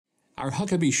Our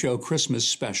Huckabee Show Christmas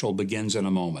special begins in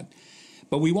a moment,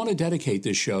 but we want to dedicate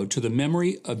this show to the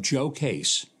memory of Joe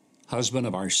Case, husband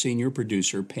of our senior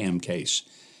producer, Pam Case.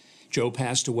 Joe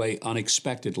passed away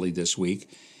unexpectedly this week,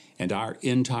 and our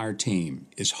entire team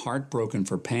is heartbroken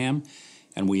for Pam,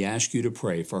 and we ask you to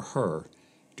pray for her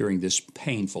during this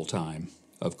painful time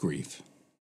of grief.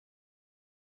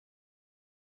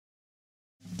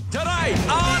 Tonight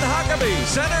on Huckabee,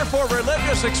 Center for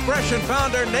Religious Expression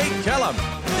founder Nate Kellum,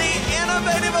 the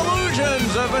innovative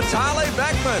illusions of Vitaly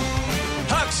Beckman,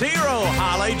 Huck's hero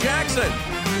Holly Jackson,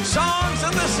 Songs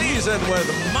of the Season with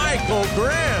Michael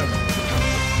Grimm.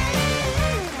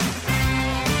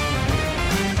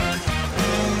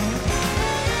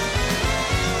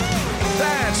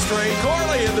 That's Trey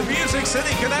Corley in the Music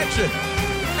City Connection.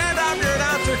 And I'm your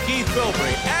announcer, Keith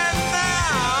Bilbrey. And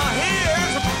now,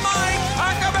 here's Mike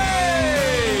Huckabee!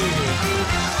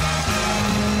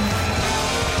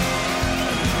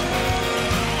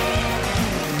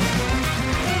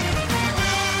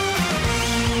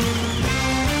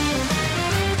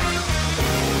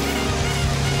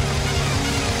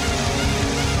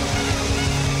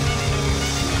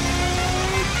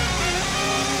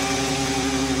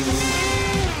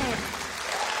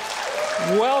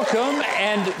 Welcome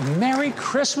and Merry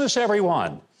Christmas,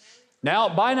 everyone. Now,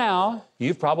 by now,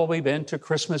 you've probably been to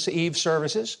Christmas Eve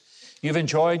services. You've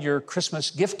enjoyed your Christmas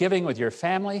gift giving with your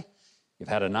family. You've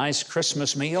had a nice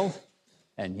Christmas meal.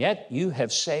 And yet, you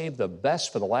have saved the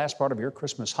best for the last part of your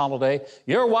Christmas holiday.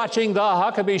 You're watching The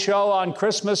Huckabee Show on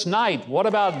Christmas night. What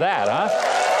about that, huh?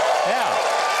 Yeah.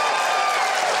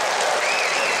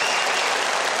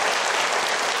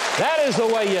 That is the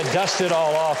way you dust it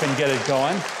all off and get it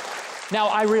going. Now,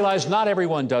 I realize not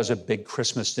everyone does a big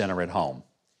Christmas dinner at home.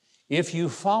 If you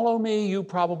follow me, you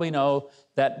probably know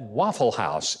that Waffle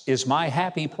House is my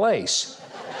happy place.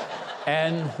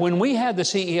 And when we had the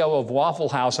CEO of Waffle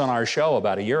House on our show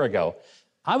about a year ago,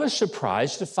 I was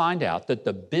surprised to find out that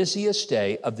the busiest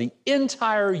day of the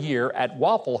entire year at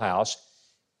Waffle House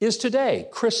is today,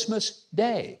 Christmas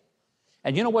Day.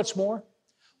 And you know what's more?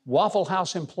 Waffle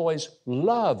House employees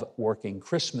love working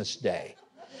Christmas Day,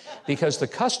 because the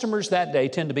customers that day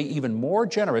tend to be even more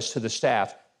generous to the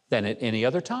staff than at any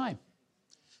other time.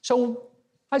 So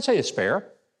I'd say it's fair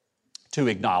to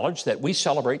acknowledge that we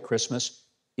celebrate Christmas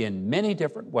in many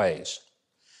different ways.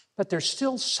 But there's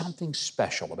still something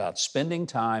special about spending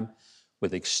time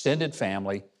with extended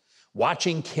family,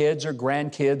 watching kids or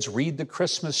grandkids read the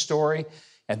Christmas story,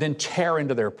 and then tear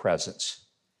into their presents.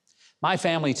 My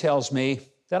family tells me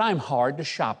that I'm hard to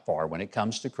shop for when it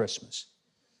comes to Christmas.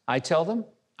 I tell them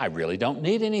I really don't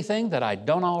need anything that I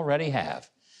don't already have.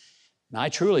 And I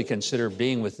truly consider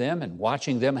being with them and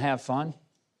watching them have fun.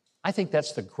 I think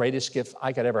that's the greatest gift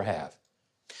I could ever have.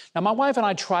 Now, my wife and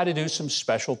I try to do some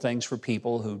special things for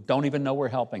people who don't even know we're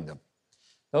helping them.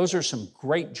 Those are some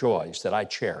great joys that I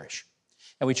cherish.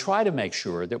 And we try to make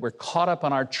sure that we're caught up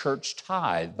on our church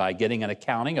tithe by getting an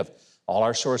accounting of all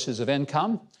our sources of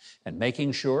income and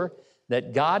making sure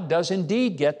that God does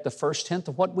indeed get the first tenth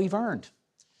of what we've earned.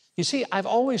 You see, I've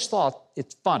always thought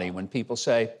it's funny when people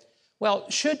say, well,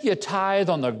 should you tithe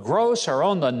on the gross or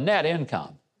on the net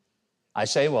income? I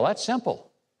say, well, that's simple.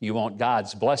 You want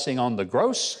God's blessing on the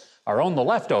gross or on the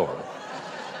leftover?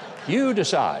 You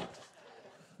decide.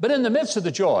 But in the midst of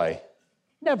the joy,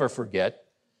 never forget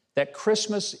that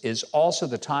Christmas is also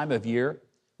the time of year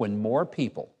when more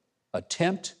people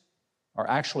attempt or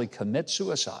actually commit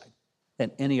suicide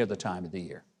than any other time of the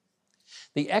year.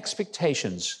 The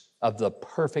expectations of the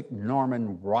perfect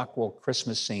Norman Rockwell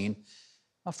Christmas scene,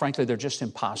 well, frankly, they're just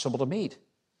impossible to meet.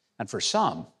 And for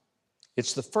some,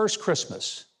 it's the first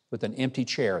Christmas with an empty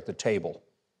chair at the table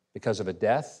because of a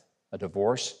death, a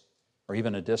divorce, or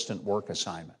even a distant work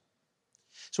assignment.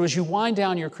 So as you wind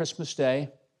down your Christmas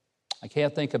day, I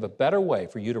can't think of a better way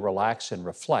for you to relax and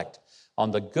reflect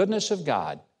on the goodness of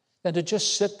God than to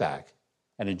just sit back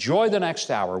and enjoy the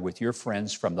next hour with your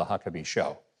friends from The Huckabee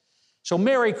Show. So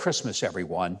Merry Christmas,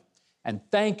 everyone, and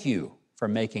thank you for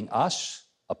making us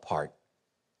a part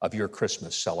of your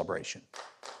Christmas celebration.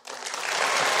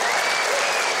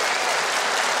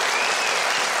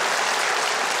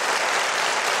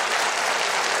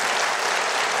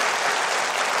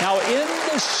 Now, in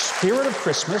the spirit of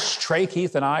Christmas, Trey,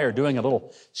 Keith, and I are doing a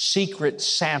little secret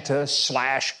Santa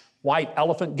 / white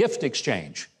elephant gift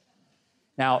exchange.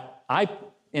 Now, I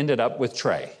ended up with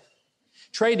Trey.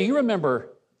 Trey, do you remember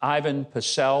Ivan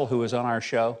Purcell, who was on our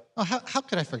show? Oh, how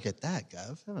could I forget that,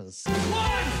 Gov? That was 1,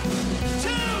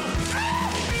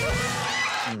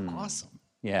 2, awesome.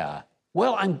 Yeah.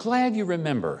 Well, I'm glad you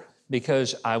remember,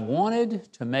 because I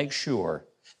wanted to make sure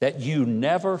that you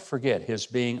never forget his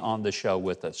being on the show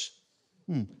with us.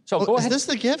 So go Is ahead. this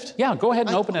the gift? Yeah, go ahead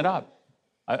and open it up.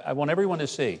 I want everyone to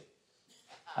see.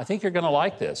 I think you're going to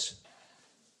like this.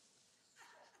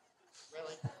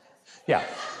 Really? Yeah.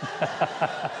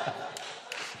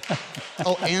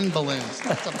 Oh, and balloons.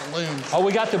 Lots of balloons. Oh,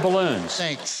 we got the balloons.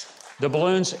 Thanks. The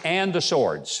balloons and the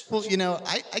swords. Well,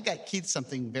 I got Keith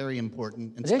something very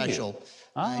important and Did you? special.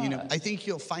 I think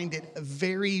you'll find it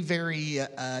very, very,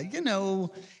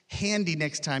 handy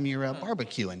next time you're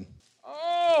barbecuing.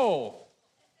 Oh,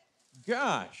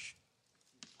 gosh.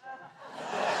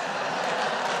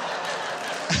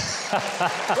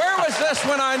 Where was this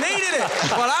when I needed it?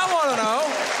 What I want to know.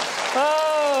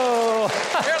 Oh.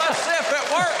 Here, let's see if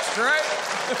it works, right?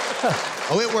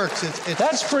 Oh, it works.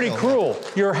 That's pretty cruel.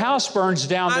 Your house burns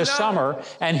down this I know. summer,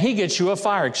 and he gets you a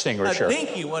fire extinguisher. A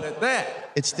dinky one at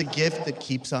that. It's the gift that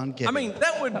keeps on giving. I mean,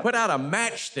 that would put out a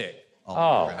matchstick. Oh,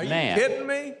 Are man. you kidding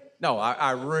me? No,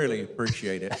 I really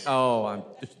appreciate it. Oh,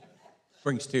 just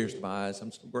brings tears to my eyes.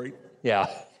 I'm so grateful. Yeah.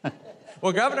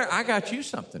 Well, Governor, I got you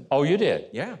something. Oh, you did?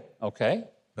 Yeah. Okay.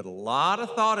 Put a lot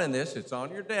of thought in this. It's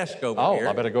on your desk over here. Oh,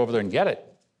 I better go over there and get it.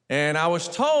 And I was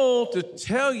told to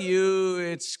tell you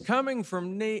it's coming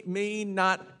from me,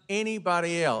 not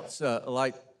anybody else,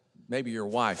 like maybe your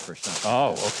wife or something.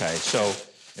 Oh, okay. So,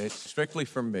 It's strictly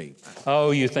from me.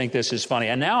 oh, you think this is funny.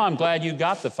 And now I'm glad you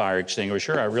got the fire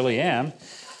extinguisher. I really am.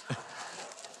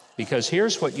 Because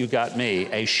here's what you got me.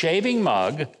 A shaving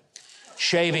mug,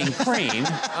 shaving cream.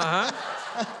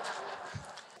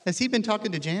 Has he been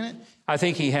talking to Janet? I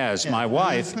think he has. My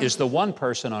wife is the one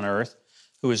person on earth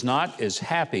who is not as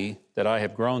happy that I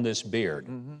have grown this beard.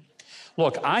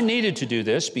 Look, I needed to do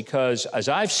this because, as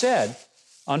I've said,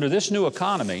 under this new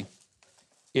economy,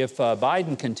 if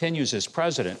Biden continues as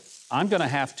president, I'm going to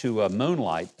have to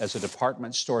moonlight as a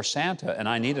department store Santa, and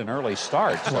I need an early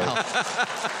start. So.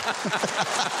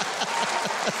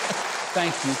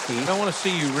 Thank you, Keith. I want to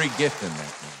see you re-gifting that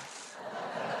thing.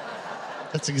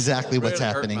 That's exactly what's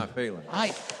Really happening. hurt my feelings.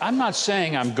 I'm not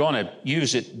saying I'm going to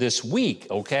use it this week,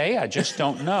 okay? I just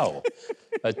don't know.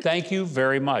 But thank you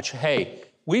very much. Hey,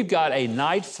 we've got a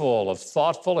night full of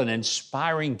thoughtful and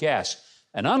inspiring guests.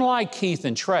 And unlike Keith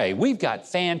and Trey, we've got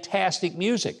fantastic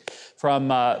music from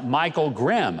Michael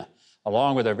Grimm,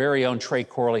 along with our very own Trey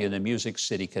Corley and the Music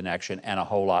City Connection, and a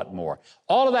whole lot more.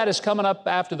 All of that is coming up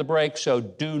after the break, so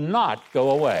do not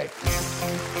go away.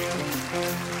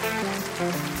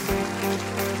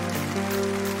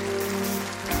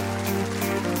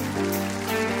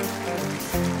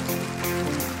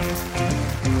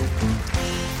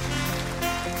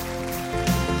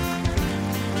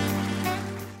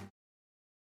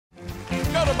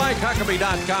 Go to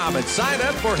MikeHuckabee.com and sign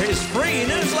up for his free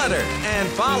newsletter and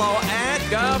follow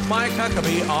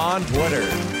 @GovMikeHuckabee on Twitter.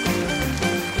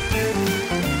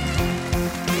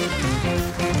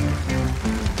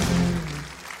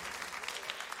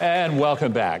 And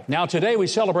welcome back. Now, today we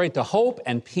celebrate the hope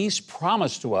and peace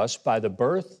promised to us by the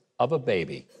birth of a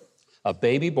baby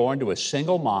born to a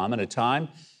single mom in a time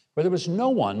where there was no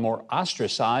one more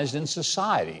ostracized in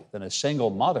society than a single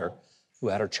mother who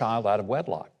had her child out of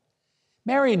wedlock.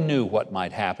 Mary knew what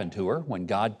might happen to her when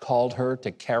God called her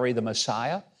to carry the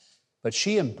Messiah, but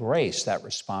she embraced that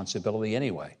responsibility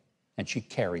anyway, and she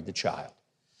carried the child.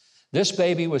 This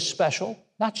baby was special,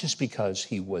 not just because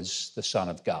he was the Son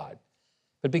of God,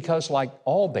 but because, like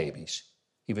all babies,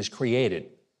 he was created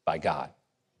by God.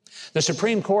 The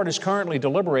Supreme Court is currently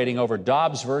deliberating over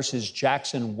Dobbs versus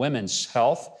Jackson Women's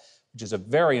Health, which is a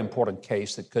very important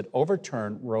case that could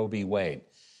overturn Roe v. Wade.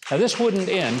 Now, this wouldn't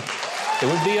end. It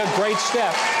would be a great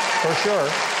step, for sure.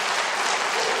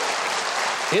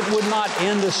 It would not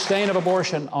end the stain of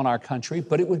abortion on our country,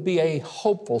 but it would be a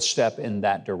hopeful step in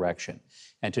that direction.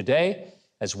 And today,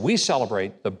 as we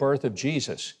celebrate the birth of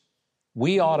Jesus,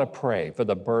 we ought to pray for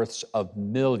the births of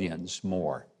millions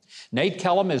more. Nate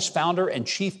Kellum is founder and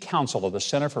chief counsel of the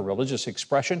Center for Religious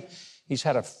Expression. He's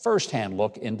had a firsthand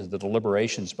look into the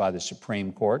deliberations by the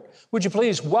Supreme Court. Would you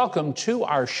please welcome to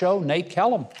our show Nate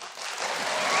Kellum?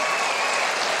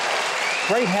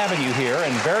 Great having you here,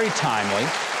 and very timely,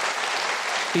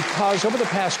 because over the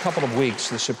past couple of weeks,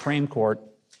 the Supreme Court,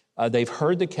 they've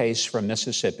heard the case from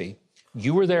Mississippi.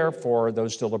 You were there for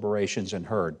those deliberations and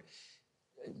heard.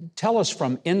 Tell us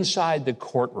from inside the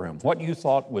courtroom what you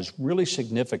thought was really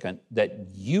significant that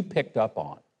you picked up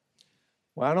on.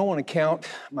 Well, I don't want to count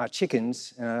my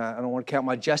chickens. I don't want to count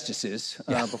my justices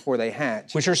before they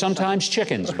hatch. Which are sometimes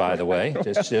chickens, by the way,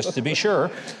 just to be sure.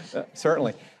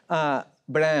 Certainly.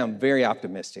 But I am very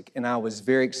optimistic, and I was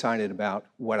very excited about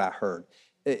what I heard.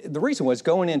 The reason was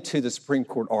going into the Supreme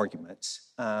Court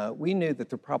arguments, we knew that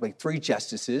there were probably 3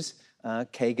 justices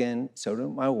Kagan,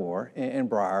 Sotomayor, and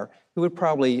Breyer, who would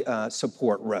probably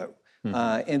support Roe.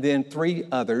 And then 3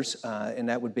 others, and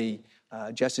that would be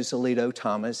Justice Alito,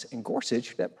 Thomas, and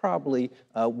Gorsuch, that probably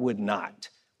would not.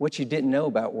 What you didn't know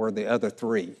about were the other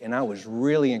 3, and I was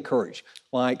really encouraged,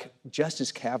 like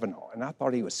Justice Kavanaugh, and I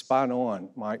thought he was spot on,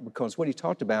 Mike, because what he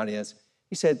talked about is,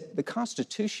 he said, the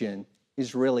Constitution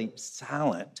is really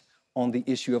silent on the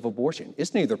issue of abortion.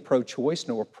 It's neither pro-choice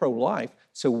nor pro-life,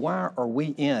 so why are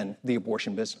we in the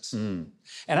abortion business? And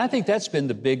I think that's been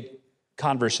the big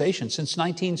conversation since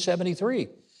 1973.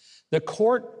 The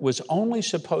court was only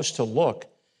supposed to look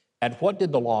at what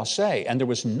did the law say, and there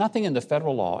was nothing in the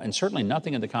federal law, and certainly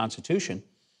nothing in the Constitution,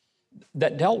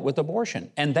 that dealt with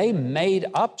abortion. And they made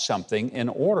up something in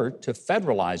order to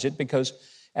federalize it, because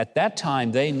at that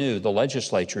time they knew the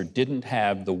legislature didn't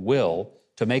have the will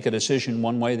to make a decision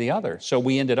one way or the other. So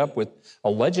we ended up with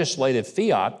a legislative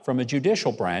fiat from a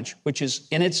judicial branch, which is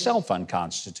in itself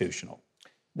unconstitutional.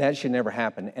 That should never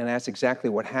happen, and that's exactly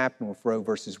what happened with Roe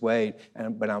versus Wade.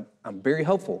 But I'm very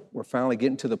hopeful we're finally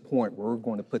getting to the point where we're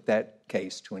going to put that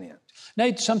case to an end.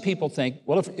 Nate, some people think,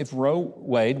 well, if Roe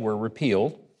Wade were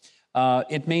repealed,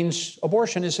 it means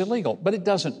abortion is illegal. But it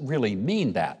doesn't really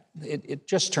mean that. It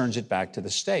just turns it back to the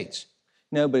states.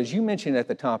 No, but as you mentioned at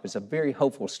the top, it's a very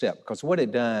hopeful step, because what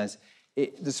it does,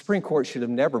 the Supreme Court should have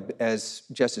never, as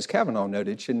Justice Kavanaugh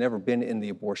noted, should never been in the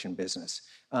abortion business.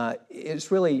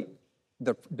 It's really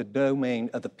the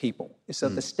domain of the people. It's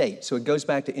of the state. So it goes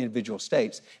back to individual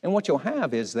states. And what you'll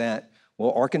have is that,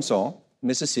 well, Arkansas,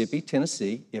 Mississippi,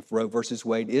 Tennessee, if Roe versus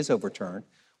Wade is overturned,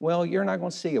 well, you're not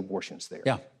going to see abortions there.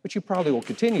 Yeah. But you probably will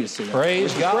continue to see them.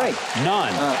 Praise God. Great.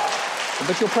 None.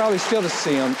 But you'll probably still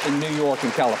see them in New York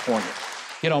and California.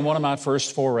 You know, one of my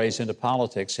first forays into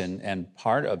politics and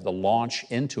part of the launch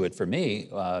into it for me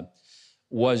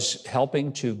was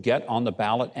helping to get on the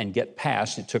ballot and get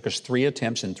passed. It took us 3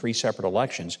 attempts in 3 separate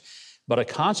elections, but a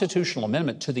constitutional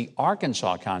amendment to the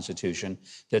Arkansas Constitution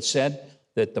that said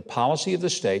that the policy of the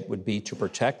state would be to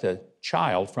protect a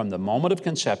child from the moment of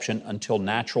conception until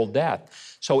natural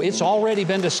death. So it's already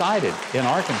been decided in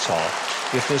Arkansas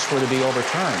if this were to be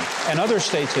overturned. And other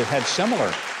states have had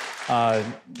similar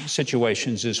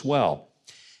situations as well.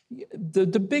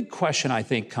 The big question, I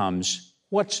think, comes,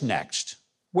 what's next?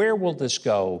 Where will this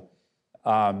go?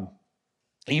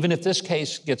 Even if this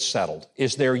case gets settled,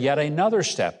 is there yet another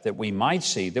step that we might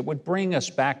see that would bring us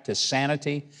back to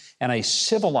sanity and a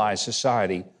civilized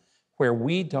society where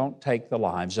we don't take the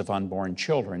lives of unborn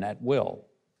children at will?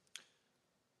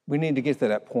 We need to get to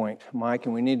that point, Mike,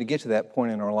 and we need to get to that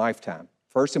point in our lifetime.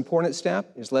 First important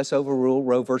step is let's overrule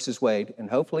Roe versus Wade, and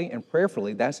hopefully and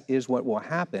prayerfully that is what will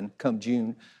happen come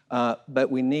June. But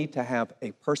we need to have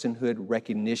a personhood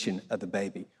recognition of the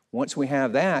baby. Once we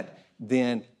have that,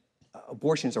 then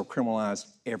abortions are criminalized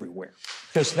everywhere.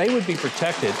 Because they would be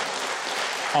protected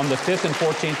on the 5th and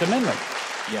 14th Amendment.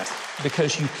 Yes.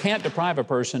 Because you can't deprive a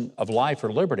person of life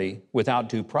or liberty without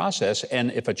due process.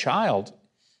 And if a child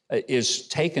is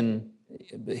taken,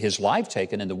 his life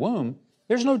taken in the womb,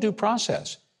 there's no due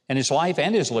process. And his life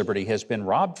and his liberty has been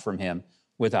robbed from him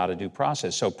without a due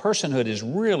process. So personhood is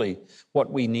really what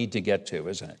we need to get to,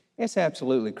 isn't it? It's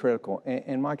absolutely critical.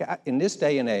 And Mike, in this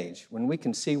day and age, when we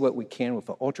can see what we can with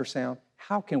an ultrasound,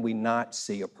 how can we not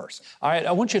see a person? All right,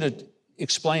 I want you to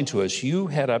explain to us, you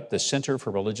head up the Center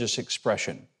for Religious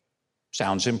Expression.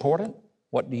 Sounds important.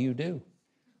 What do you do?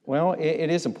 Well, it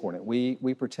is important.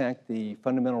 We protect the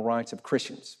fundamental rights of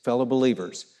Christians, fellow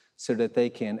believers, so that they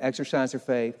can exercise their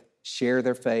faith, share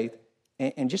their faith,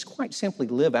 and just quite simply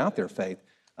live out their faith.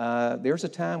 There's a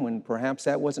time when perhaps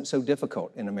that wasn't so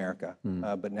difficult in America,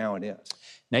 but now it is.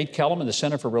 Nate Kellum and the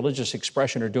Center for Religious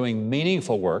Expression are doing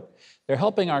meaningful work. They're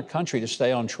helping our country to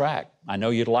stay on track. I know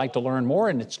you'd like to learn more,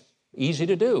 and it's easy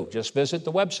to do. Just visit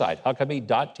the website,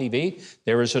 Huckabee.tv.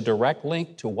 There is a direct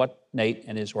link to what Nate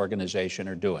and his organization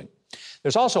are doing.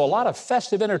 There's also a lot of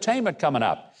festive entertainment coming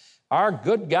up. Our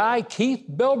good guy, Keith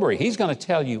Bilbrey, he's going to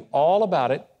tell you all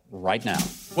about it right now.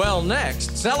 Well,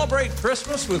 next, celebrate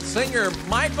Christmas with singer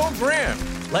Michael Grimm.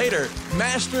 Later,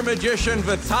 master magician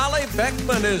Vitaly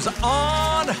Beckman is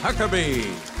on Huckabee.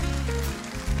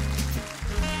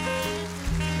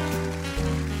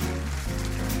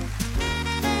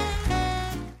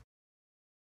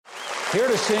 Here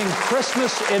to sing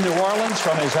Christmas in New Orleans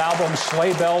from his album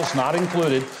Sleigh Bells Not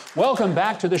Included. Welcome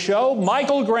back to the show,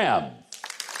 Michael Grimm.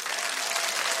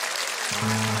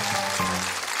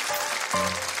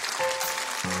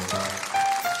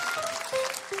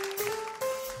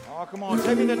 Oh, come on,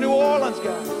 take me to New Orleans,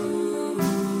 guys.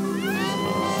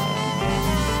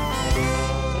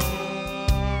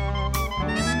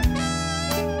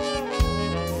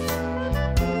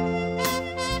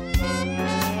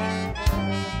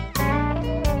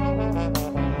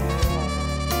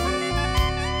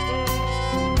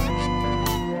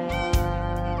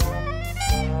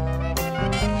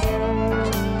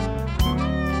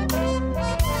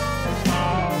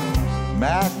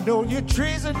 with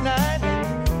trees at night,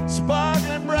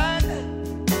 sparkling bright,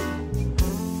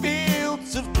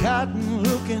 fields of cotton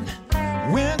looking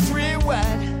wintry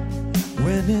white,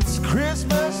 when it's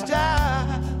Christmas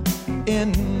time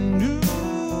in New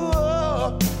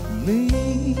Orleans.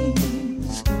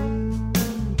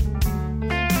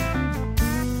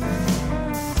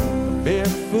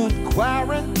 Barefoot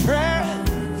choir prayer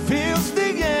fills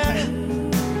the air.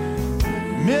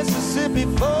 Mississippi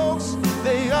folks,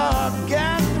 they are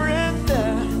gathering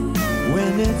there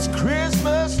when it's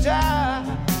Christmas time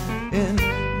in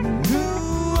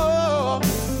New Orleans.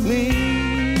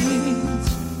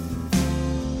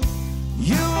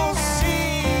 You'll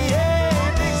see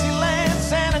a Dixieland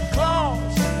Santa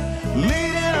Claus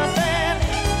leading a band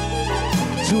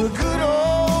to a good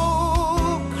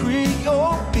old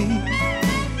Creole beat.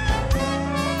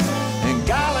 And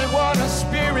golly, what a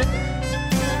spirit!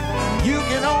 You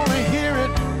can only hear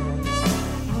it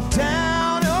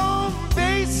down on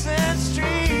Basin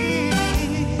Street.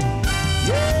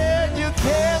 Yeah, your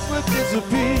cares will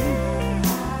disappear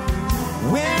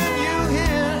when you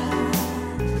hear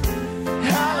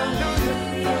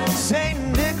hallelujah, St.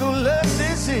 Nicholas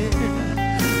is here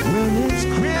when it's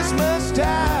Christmas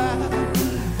time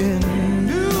in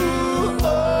New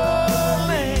Orleans.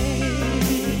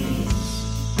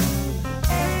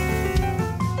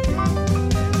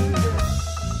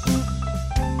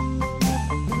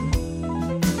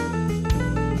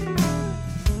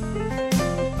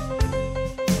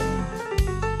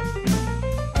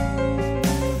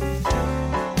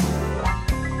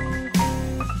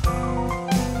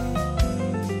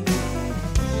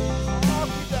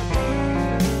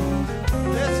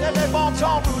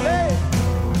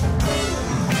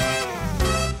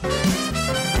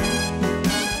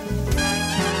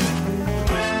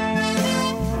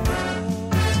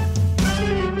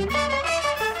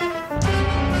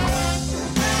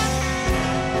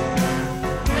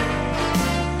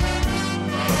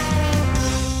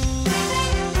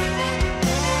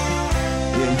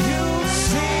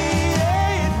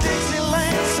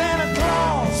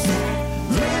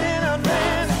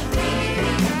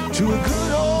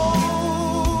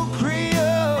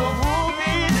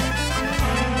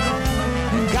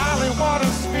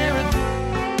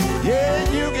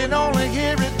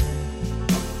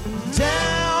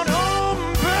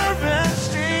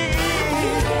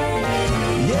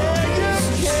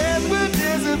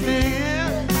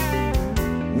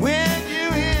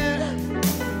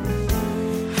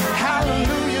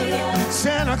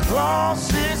 Santa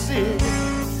Claus is here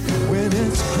when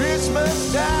it's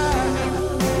Christmas time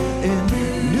in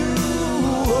New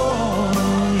Orleans.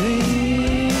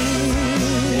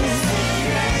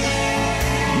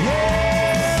 Yeah,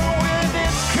 when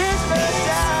it's Christmas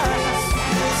time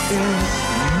in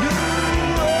New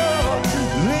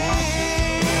Orleans.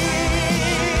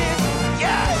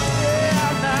 Yeah,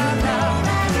 now,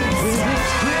 when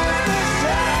it's Christmas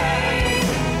time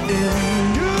in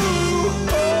New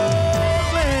Orleans.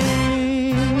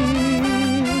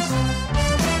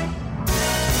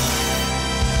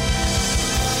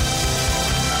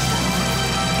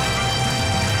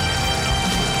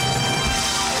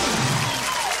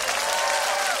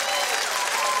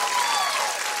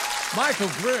 Michael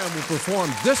Grimm will perform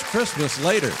this Christmas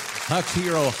later. Huck's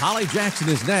hero Holly Jackson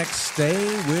is next. Stay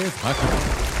with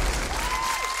Huckabee.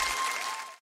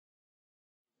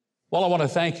 Well, I want to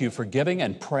thank you for giving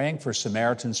and praying for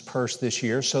Samaritan's Purse this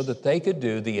year so that they could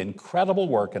do the incredible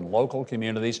work in local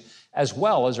communities as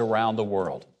well as around the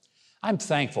world. I'm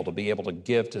thankful to be able to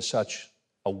give to such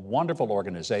a wonderful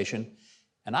organization,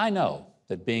 and I know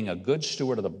that being a good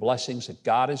steward of the blessings that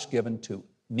God has given to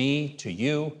me, to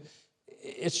you,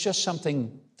 it's just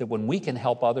something that when we can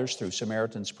help others through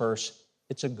Samaritan's Purse,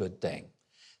 it's a good thing.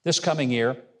 This coming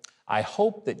year, I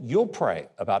hope that you'll pray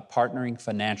about partnering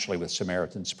financially with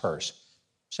Samaritan's Purse.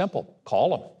 Simple,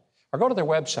 call them or go to their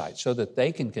website so that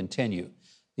they can continue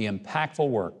the impactful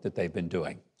work that they've been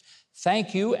doing.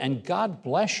 Thank you, and God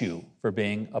bless you for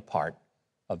being a part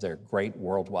of their great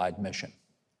worldwide mission.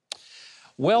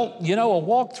 Well, you know, a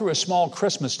walk through a small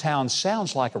Christmas town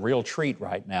sounds like a real treat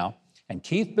right now, and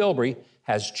Keith Bilbrey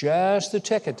has just the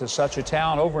ticket to such a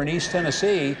town over in East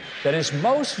Tennessee that is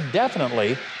most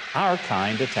definitely our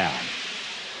kind of town.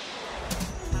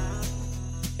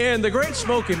 In the Great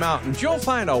Smoky Mountains, you'll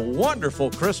find a wonderful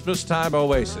Christmas time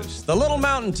oasis, the little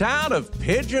mountain town of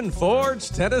Pigeon Forge,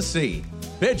 Tennessee.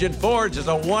 Pigeon Forge is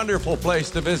a wonderful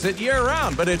place to visit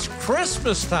year-round, but it's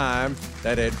Christmas time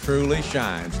that it truly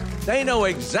shines. They know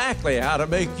exactly how to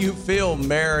make you feel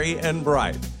merry and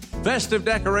bright. Festive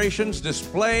decorations,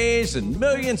 displays, and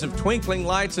millions of twinkling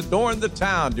lights adorn the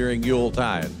town during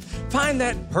Yuletide. Find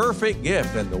that perfect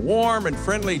gift in the warm and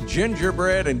friendly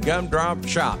gingerbread and gumdrop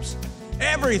shops.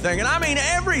 Everything, and I mean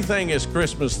everything, is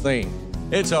Christmas themed.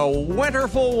 It's a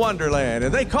winterful wonderland,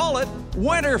 and they call it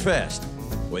Winterfest.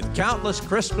 With countless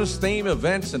Christmas theme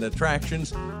events and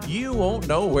attractions, you won't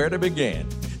know where to begin.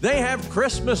 They have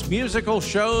Christmas musical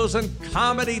shows and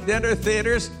comedy dinner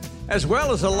theaters, as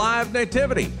well as a live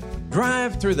nativity.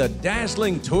 Drive through the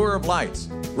dazzling tour of lights,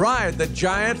 ride the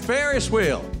giant Ferris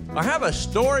wheel, or have a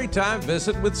story time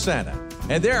visit with Santa.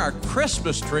 And there are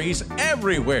Christmas trees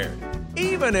everywhere,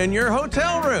 even in your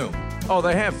hotel room. Oh,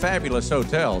 they have fabulous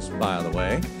hotels, by the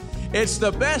way. It's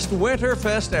the best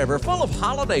Winterfest ever, full of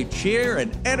holiday cheer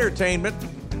and entertainment.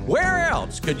 Where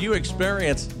else could you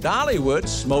experience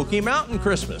Dollywood's Smoky Mountain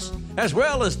Christmas, as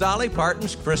well as Dolly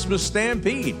Parton's Christmas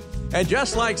Stampede? And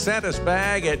just like Santa's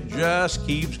bag, it just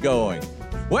keeps going.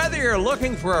 Whether you're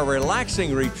looking for a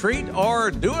relaxing retreat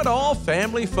or do-it-all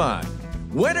family fun,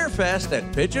 Winterfest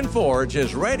at Pigeon Forge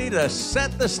is ready to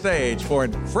set the stage for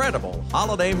incredible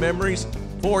holiday memories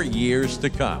for years to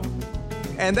come.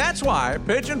 And that's why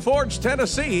Pigeon Forge,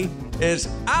 Tennessee is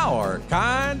our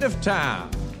kind of town.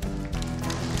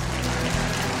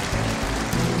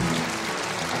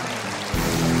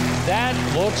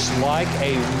 That looks like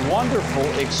a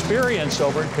wonderful experience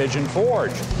over at Pigeon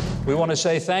Forge. We want to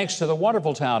say thanks to the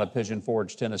wonderful town of Pigeon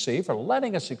Forge, Tennessee, for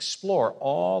letting us explore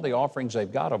all the offerings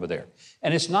they've got over there.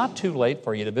 And it's not too late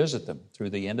for you to visit them. Through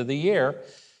the end of the year,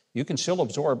 you can still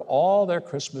absorb all their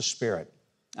Christmas spirit.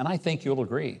 And I think you'll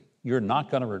agree, you're not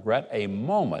going to regret a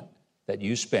moment that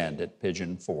you spend at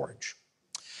Pigeon Forge.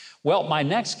 Well, my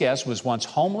next guest was once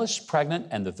homeless, pregnant,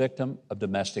 and the victim of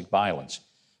domestic violence.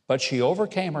 But she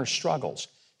overcame her struggles.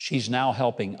 She's now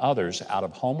helping others out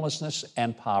of homelessness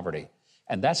and poverty.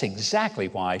 And that's exactly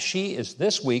why she is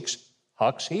this week's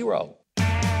Huck's Hero.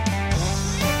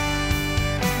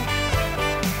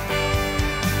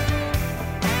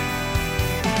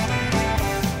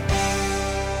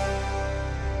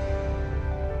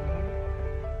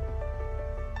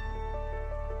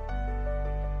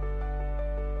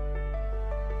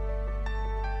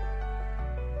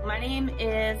 My name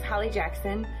is Holly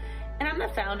Jackson, and I'm the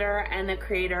founder and the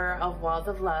creator of Walls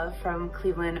of Love from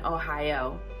Cleveland,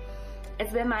 Ohio.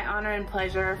 It's been my honor and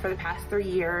pleasure for the past 3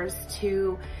 years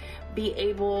to be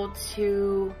able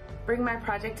to bring my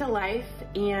project to life.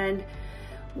 And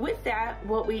with that,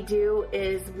 what we do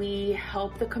is we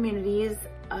help the communities,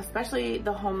 especially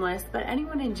the homeless, but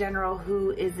anyone in general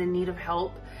who is in need of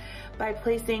help, by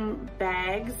placing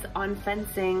bags on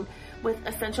fencing with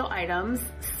essential items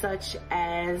such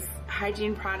as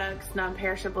hygiene products,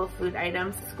 non-perishable food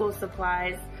items, school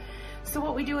supplies. So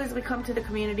what we do is we come to the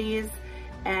communities,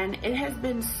 and it has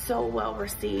been so well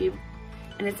received.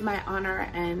 And it's my honor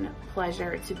and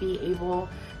pleasure to be able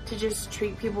to just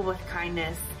treat people with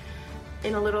kindness.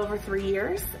 In a little over 3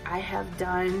 years, I have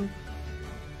done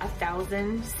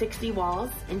 1,060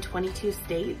 walls in 22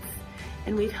 states,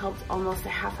 and we've helped almost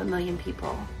 500,000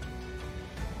 people.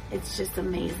 It's just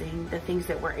amazing the things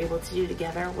that we're able to do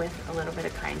together with a little bit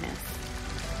of kindness.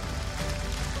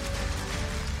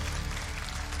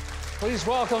 Please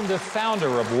welcome the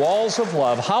founder of Walls of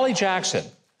Love, Holly Jackson.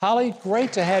 Holly,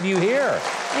 great to have you here.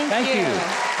 Thank you.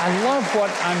 I love what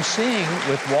I'm seeing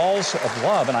with Walls of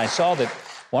Love, and I saw that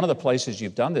one of the places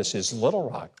you've done this is Little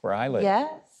Rock, where I live. Yes.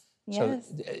 So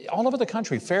all over the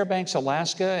country, Fairbanks,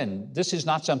 Alaska, and this is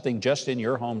not something just in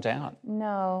your hometown.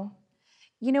 No.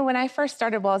 You know, when I first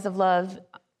started Walls of Love,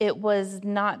 it was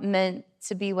not meant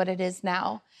to be what it is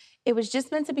now. It was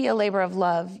just meant to be a labor of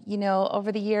love. You know,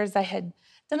 over the years, I had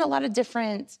done a lot of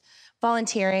different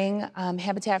volunteering,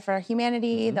 Habitat for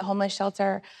Humanity, the homeless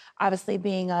shelter. Obviously,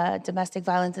 being a domestic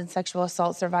violence and sexual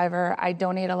assault survivor, I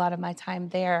donate a lot of my time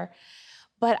there.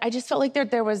 But I just felt like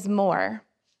there was more.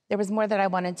 There was more that I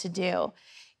wanted to do.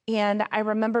 And I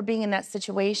remember being in that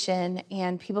situation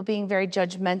and people being very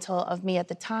judgmental of me at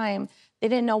the time. They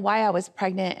didn't know why I was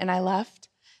pregnant and I left.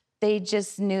 They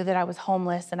just knew that I was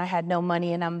homeless and I had no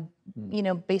money and I'm, you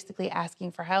know, basically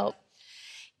asking for help.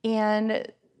 And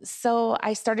so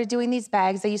I started doing these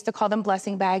bags. I used to call them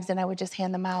blessing bags and I would just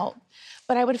hand them out.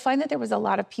 But I would find that there was a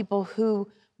lot of people who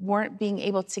weren't being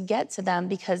able to get to them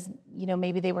because, you know,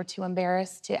 maybe they were too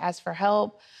embarrassed to ask for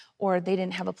help or they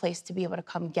didn't have a place to be able to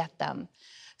come get them.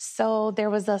 So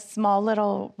there was a small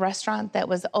little restaurant that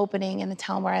was opening in the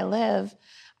town where I live.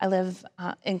 I live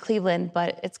in Cleveland,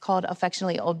 but it's called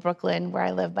affectionately Old Brooklyn, where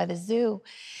I live by the zoo.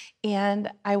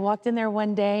 And I walked in there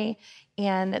one day,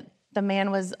 and the man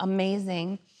was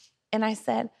amazing. And I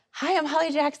said, "Hi, I'm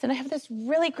Holly Jackson. I have this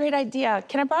really great idea.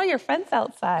 Can I borrow your fence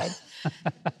outside?"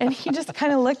 And he just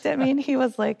kind of looked at me, and he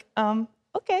was like,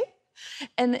 okay.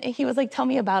 And he was like, tell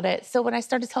me about it. So when I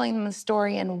started telling him the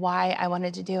story and why I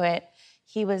wanted to do it,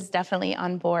 he was definitely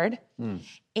on board.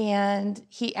 And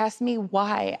he asked me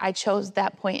why I chose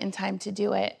that point in time to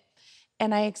do it.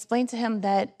 And I explained to him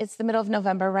that it's the middle of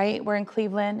November, right? We're in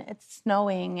Cleveland, it's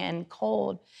snowing and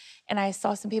cold. And I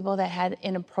saw some people that had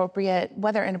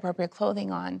weather-inappropriate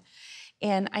clothing on.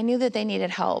 And I knew that they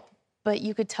needed help, but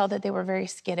you could tell that they were very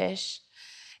skittish.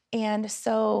 And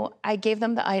so I gave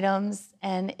them the items,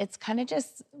 and it's kind of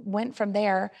just went from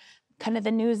there. Kind of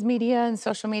the news media and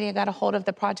social media got a hold of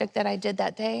the project that I did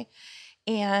that day,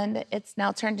 and it's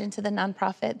now turned into the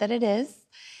nonprofit that it is.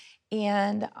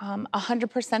 And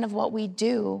 100% of what we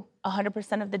do,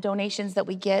 100% of the donations that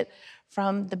we get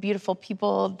from the beautiful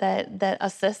people that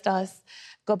assist us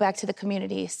go back to the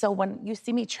community. So when you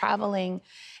see me traveling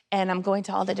and I'm going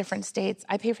to all the different states,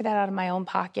 I pay for that out of my own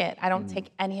pocket. I don't take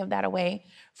any of that away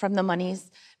from the monies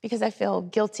because I feel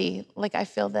guilty. Like I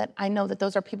feel that I know that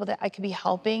those are people that I could be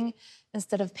helping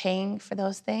instead of paying for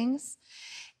those things.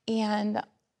 And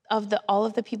of all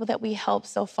of the people that we help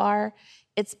so far,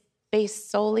 it's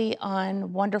based solely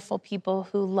on wonderful people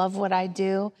who love what I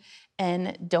do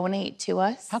and donate to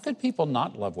us. How could people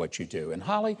not love what you do? And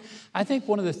Holly, I think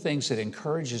one of the things that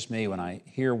encourages me when I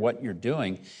hear what you're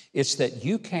doing is that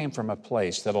you came from a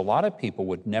place that a lot of people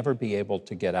would never be able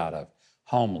to get out of.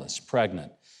 Homeless,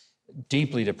 pregnant,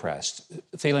 deeply depressed,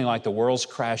 feeling like the world's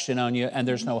crashed in on you and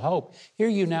there's no hope. Here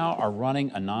you now are running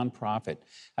a nonprofit.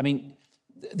 I mean,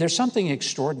 there's something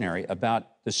extraordinary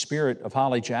about the spirit of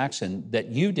Holly Jackson that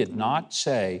you did not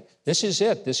say, this is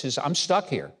it, I'm stuck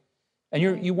here.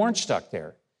 And you weren't stuck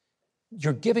there.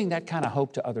 You're giving that kind of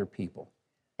hope to other people.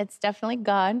 It's definitely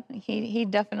God. He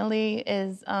definitely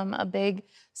is a big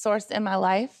source in my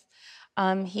life.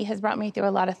 He has brought me through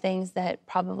a lot of things that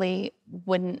probably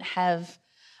wouldn't have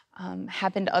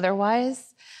happened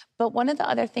otherwise. But one of the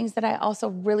other things that I also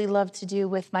really love to do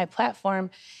with my platform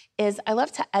is I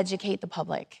love to educate the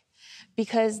public,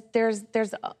 because there's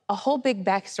a whole big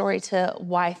backstory to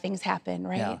why things happen,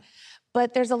 right? Yeah.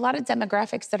 But there's a lot of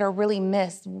demographics that are really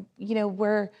missed. You know,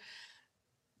 we're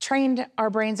trained, our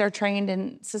brains are trained,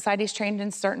 and society's trained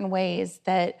in certain ways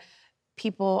that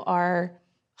people are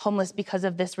homeless because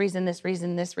of this reason, this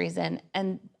reason, this reason.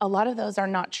 And a lot of those are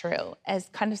not true. As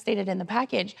kind of stated in the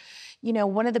package, you know,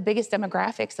 one of the biggest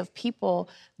demographics of people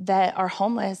that are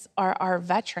homeless are our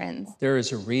veterans. There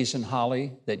is a reason,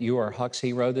 Holly, that you are Huck's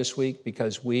hero this week,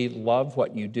 because we love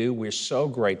what you do. We're so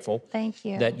grateful. Thank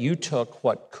you. That you took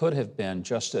what could have been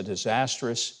just a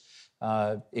disastrous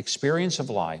experience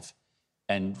of life,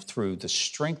 and through the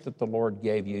strength that the Lord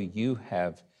gave you, you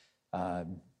have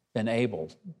been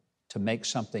able to make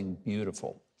something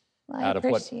beautiful out of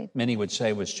what many would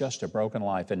say was just a broken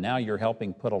life. And now you're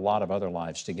helping put a lot of other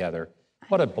lives together.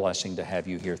 What a blessing to have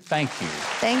you here. Thank you.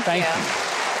 Thank you.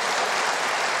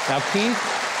 Now, Keith,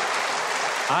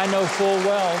 I know full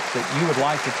well that you would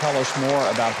like to tell us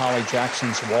more about Holly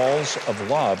Jackson's Walls of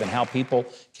Love and how people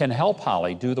can help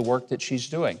Holly do the work that she's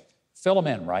doing. Fill them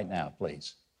in right now,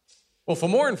 please. Well, for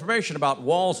more information about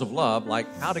Walls of Love,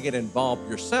 like how to get involved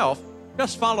yourself,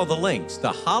 just follow the links to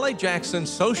Holly Jackson's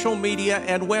social media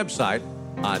and website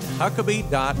on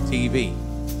Huckabee.tv.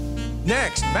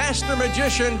 Next, Master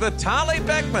Magician Vitaly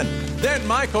Beckman. Then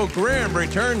Michael Grimm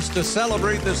returns to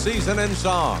celebrate the season in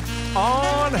song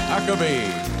on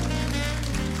Huckabee.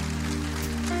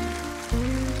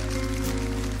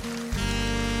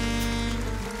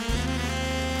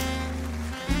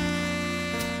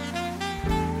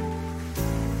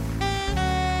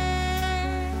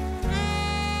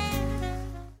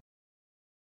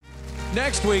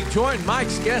 Next week, join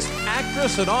Mike's guest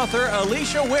actress and author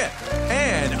Alicia Witt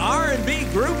and R&B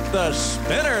group The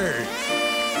Spinners.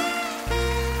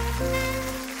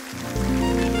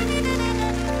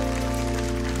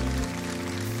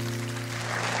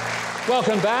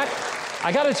 Welcome back.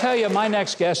 I got to tell you, my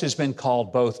next guest has been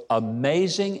called both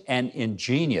amazing and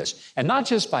ingenious, and not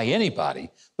just by anybody,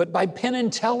 but by Penn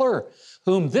and Teller,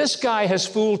 whom this guy has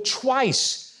fooled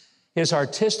twice. His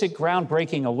artistic,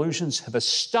 groundbreaking illusions have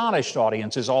astonished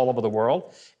audiences all over the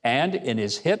world, and in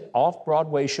his hit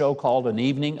off-Broadway show called An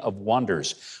Evening of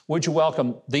Wonders. Would you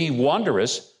welcome the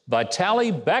wondrous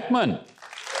Vitaly Beckman?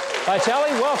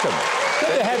 Vitaly, welcome.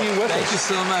 Good to have you with us. Thank you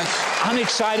so much. I'm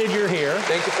excited you're here.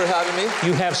 Thank you for having me.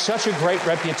 You have such a great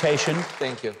reputation.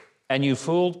 Thank you. And you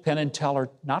fooled Penn and Teller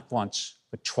not once,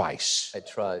 but twice. I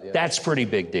tried, yeah. That's a pretty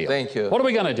big deal. Thank you. What are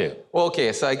we going to do? Well,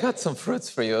 okay, so I got some fruits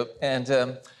for you.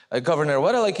 And Governor,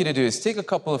 what I'd like you to do is take a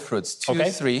couple of fruits, 2,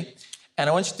 3, and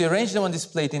I want you to arrange them on this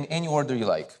plate in any order you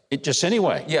like. Just any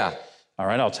way? Yeah. All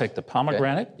right, I'll take the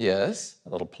pomegranate. Okay. Yes. A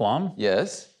little plum.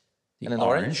 Yes. And an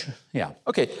orange? Yeah.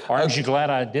 Okay. Aren't you glad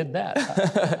I did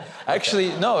that? Actually,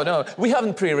 no. We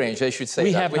haven't prearranged, I should say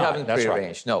We that. have We not. haven't That's right.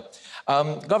 prearranged, no.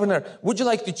 Governor, would you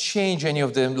like to change any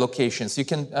of the locations? You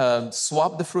can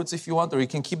swap the fruits if you want, or you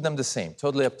can keep them the same.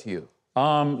 Totally up to you.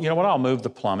 You know what? I'll move the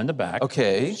plum in the back.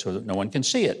 Okay. So that no one can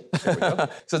see it. There we go.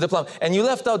 So the plum. And you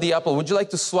left out the apple. Would you like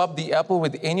to swap the apple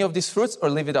with any of these fruits or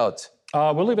leave it out?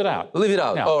 We'll leave it out. Leave it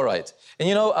out. Yeah. All right. And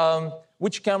you know,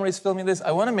 which camera is filming this?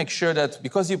 I want to make sure that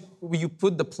because you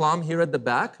put the plum here at the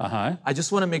back, I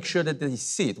just want to make sure that they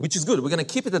see it, which is good. We're going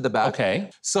to keep it at the back. Okay.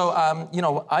 So, you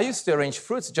know, I used to arrange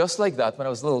fruits just like that when I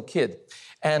was a little kid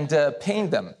and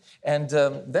paint them. And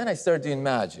then I started doing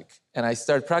magic and I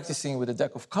started practicing with a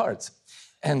deck of cards.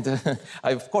 And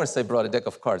of course, I brought a deck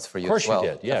of cards for you as well. Of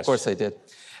course you did, yes. Of course I did.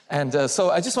 And so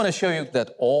I just want to show you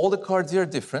that all the cards here are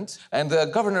different. And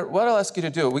Governor, what I'll ask you to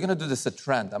do, we're going to do this at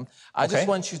random. I just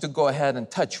want you to go ahead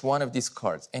and touch one of these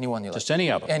cards, anyone you like. Just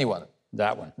any of them? Anyone.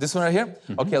 That one. This one right here?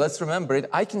 Okay, let's remember it.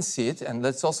 I can see it, and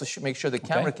let's also make sure the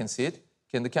camera can see it.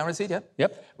 Can the camera see it? Yeah?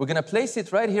 Yep. We're going to place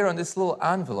it right here on this little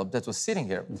envelope that was sitting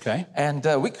here. Okay. And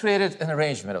we created an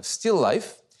arrangement of still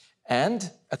life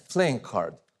and a playing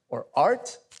card, or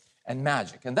art and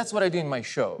magic. And that's what I do in my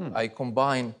show. I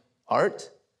combine art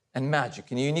and magic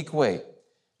in a unique way.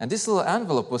 And this little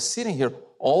envelope was sitting here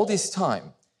all this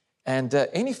time. And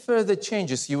any further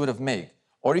changes you would have made,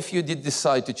 or if you did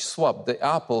decide to swap the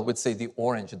apple with, say, the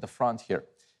orange at the front here,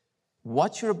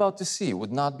 what you're about to see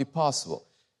would not be possible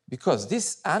because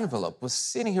this envelope was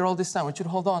sitting here all this time. I want you to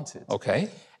hold on to it. Okay.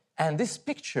 And this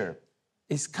picture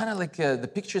is kind of like the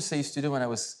pictures I used to do when I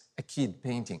was a kid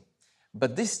painting.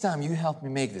 But this time you helped me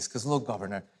make this because look,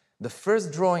 Governor, the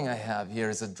first drawing I have here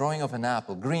is a drawing of an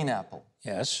apple, green apple.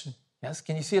 Yes. Yes,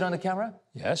 can you see it on the camera?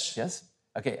 Yes. Yes?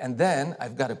 Okay, and then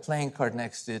I've got a playing card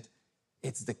next to it.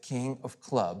 It's the king of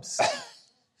clubs.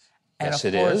 And Yes,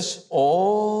 of it course, is.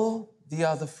 all the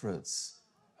other fruits.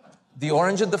 The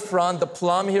orange at the front, the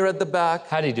plum here at the back.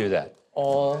 How do you do that?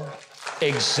 All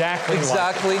Exactly.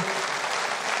 exactly.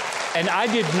 And I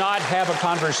did not have a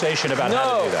conversation about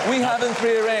how to do that. No, we haven't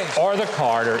prearranged. Or the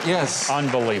card. Or, Yes.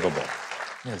 Unbelievable.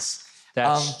 Yes.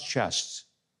 That's just...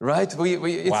 Right?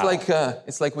 It's Wow.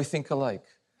 like we think alike.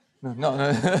 No.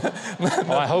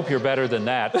 Well, I hope you're better than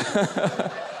that.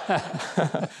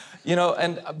 You know,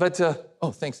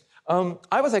 oh, thanks.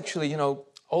 I was actually,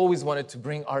 always wanted to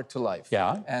bring art to life.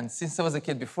 Yeah. And since I was a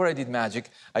kid, before I did magic,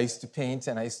 I used to paint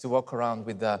and I used to walk around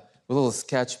with a little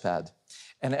sketch pad.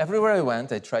 And everywhere I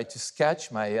went, I tried to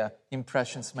sketch my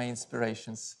impressions, my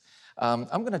inspirations. I'm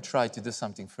going to try to do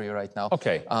something for you right now.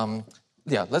 Okay.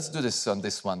 Yeah, let's do this on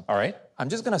this one. All right. I'm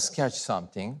just going to sketch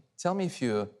something. Tell me if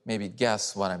you maybe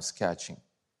guess what I'm sketching.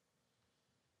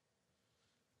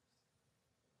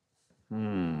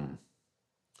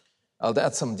 I'll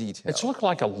add some detail. It's looked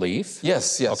like a leaf.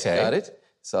 Yes, Okay. got it.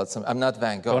 So I'm not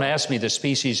Van Gogh. Don't ask me the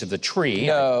species of the tree.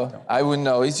 No, I wouldn't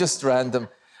know. It's just random.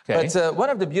 Okay. But one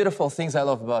of the beautiful things I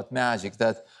love about magic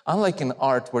that unlike in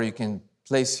art where you can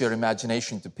place your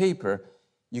imagination to paper,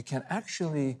 you can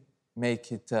actually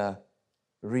make it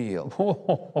real.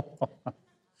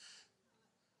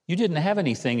 You didn't have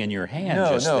anything in your hand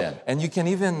just no. then. And you can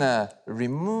even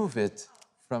remove it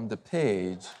from the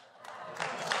page.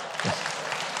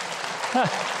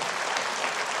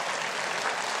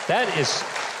 That is...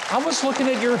 I was looking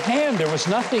at your hand. There was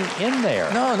nothing in there.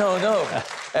 No.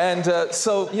 And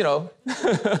so,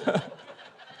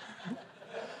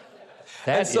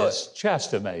 That so- is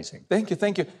just amazing.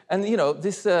 Thank you. And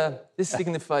this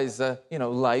signifies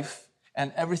life,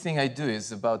 and everything I do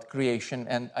is about creation,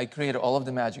 and I create all of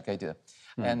the magic I do.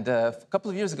 And a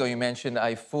couple of years ago, you mentioned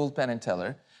I fooled Penn and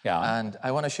Teller. Yeah. And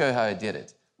I want to show you how I did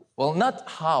it. Well, not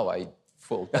how I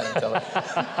fooled Penn and Teller.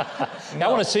 I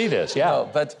want to see this. Yeah. No,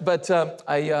 but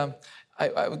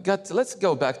I got. Let's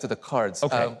go back to the cards.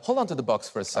 Okay. Hold on to the box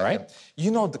for a second. All right.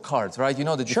 You know the cards, right? You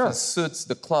know the different Sure. suits,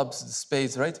 the clubs, the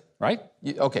spades, right? Right?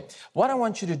 Okay. What I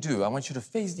want you to do, I want you to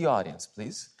face the audience,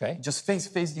 please. Okay. Just face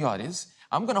the audience.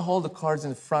 I'm going to hold the cards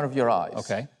in front of your eyes.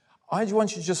 Okay. I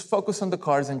want you to just focus on the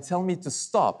cards and tell me to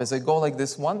stop as I go like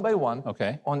this, one by one.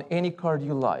 Okay. On any card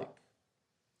you like.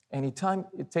 Anytime,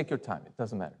 take your time. It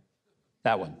doesn't matter.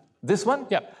 That one. This one?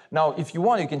 Yep. Now, if you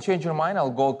want, you can change your mind. I'll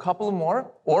go a couple more,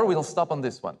 or we'll stop on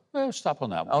this one. Well, stop on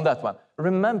that one. On that one.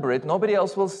 Remember it. Nobody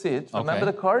else will see it. Remember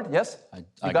the card? Yes?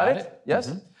 I got it.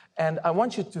 Yes? And I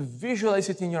want you to visualize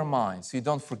it in your mind so you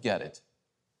don't forget it.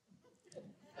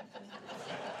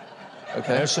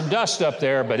 Okay? There's some dust up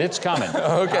there, but it's coming.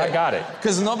 Okay. I got it.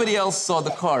 Because nobody else saw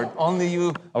the card. Only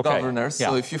you, Okay. Governor.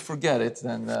 So Yeah. if you forget it,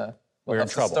 then We're in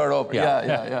trouble. Start over.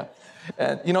 Yeah.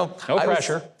 And no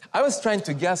pressure. I was trying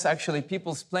to guess actually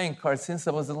people's playing cards since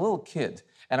I was a little kid.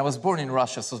 And I was born in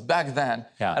Russia, so back then.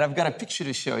 Yeah. And I've got a picture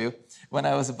to show you when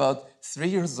I was about 3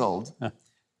 years old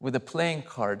with a playing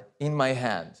card in my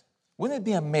hand. Wouldn't it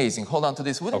be amazing? Hold on to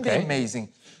this. Wouldn't it be amazing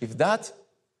if that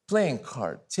playing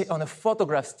card on a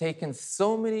photograph taken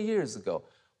so many years ago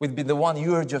would be the one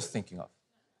you were just thinking of?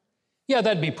 Yeah,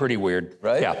 that'd be pretty weird.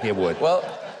 Right? Yeah, it would. Well,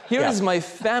 here is my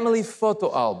family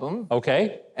photo album.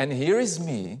 Okay. And here is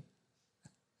me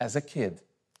as a kid.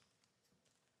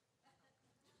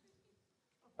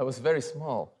 I was very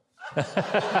small.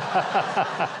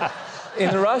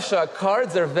 In Russia,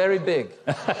 cards are very big.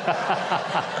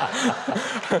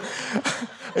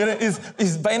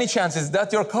 Is by any chance, is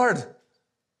that your card?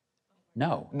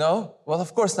 No. No? Well,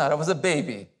 of course not. I was a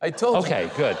baby. I told you. Okay,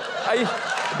 good.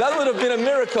 That would have been a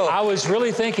miracle. I was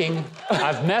really thinking,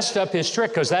 I've messed up his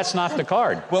trick because that's not the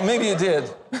card. Well, maybe you did.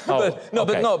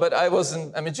 Oh, but I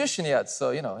wasn't a magician yet, so,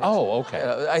 you know.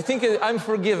 Okay. I think I'm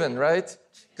forgiven, right?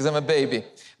 Because I'm a baby.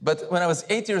 But when I was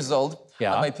 8 years old,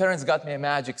 my parents got me a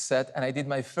magic set, and I did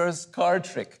my first card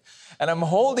trick. And I'm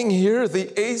holding here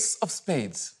the Ace of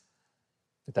Spades.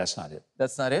 But that's not it.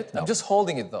 That's not it? No. I'm just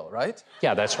holding it, though, right?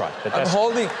 Yeah, that's right. But I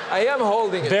am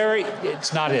holding it.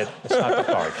 It's not it. It's not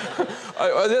the card.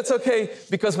 That's okay,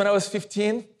 because when I was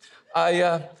 15,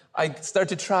 I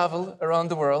started to travel around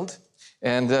the world.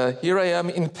 And here I am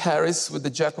in Paris with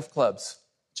the Jack of Clubs.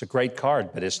 It's a great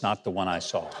card, but it's not the one I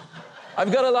saw.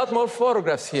 I've got a lot more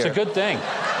photographs here. It's a good thing.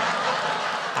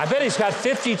 I bet he's got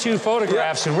 52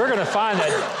 photographs, and we're going to find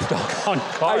that doggone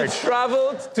card. I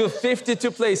traveled to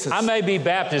 52 places. I may be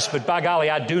Baptist, but by golly,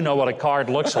 I do know what a card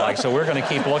looks like, so we're going to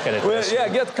keep looking at this. Yeah,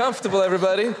 get comfortable,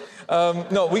 everybody.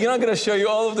 No, we're not going to show you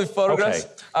all of the photographs.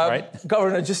 Okay. Right.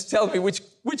 Governor, just tell me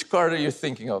which card are you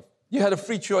thinking of? You had a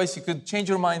free choice. You could change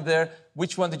your mind there.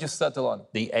 Which one did you settle on?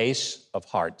 The Ace of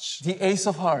Hearts. The Ace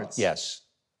of Hearts? Yes.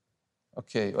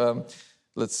 Okay,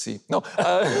 let's see. No,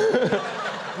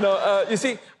 you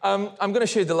see, I'm going to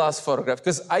show you the last photograph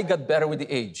because I got better with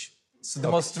the age. So the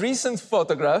most recent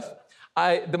photograph,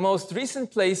 the most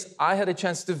recent place I had a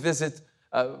chance to visit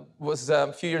was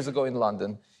a few years ago in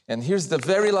London. And here's the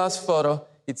very last photo.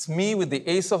 It's me with the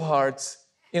Ace of Hearts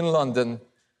in London.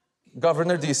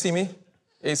 Governor, do you see me?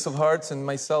 Ace of Hearts and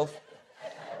myself.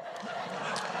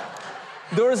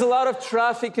 There was a lot of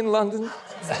traffic in London.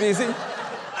 It's busy.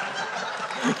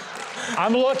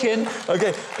 I'm looking.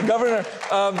 Okay, Governor,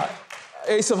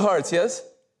 Ace of Hearts, yes?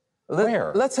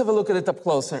 Where? Let's have a look at it up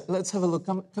closer. Let's have a look.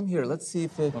 Come here. Let's see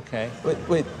if it... Okay.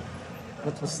 Wait.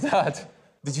 What was that?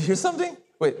 Did you hear something?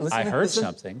 Wait, listen. I heard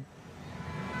something.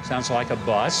 Sounds like a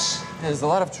bus. There's a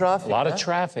lot of traffic. A lot of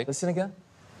traffic. Listen again.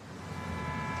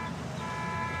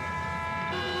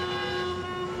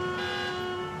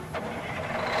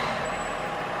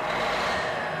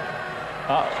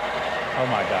 Oh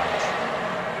my gosh.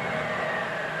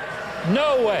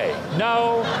 No way.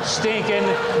 No stinking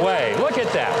way. Look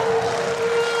at that.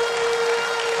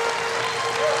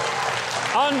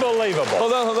 Unbelievable.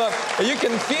 Hold on. You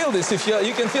can feel this. If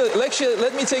you can feel it. Actually,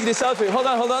 let me take this out for you. Hold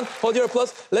on. Hold your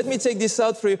applause. Let me take this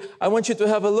out for you. I want you to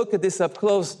have a look at this up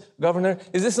close, Governor.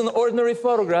 Is this an ordinary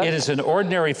photograph? It is an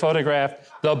ordinary photograph.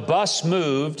 The bus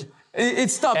moved.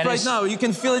 It stopped right now. You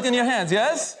can feel it in your hands,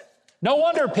 yes? No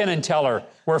wonder Penn and Teller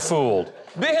were fooled.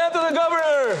 Big hand to the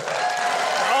Governor.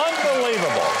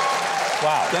 Unbelievable.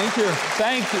 Wow. Thank you.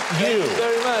 Thank you. Thank you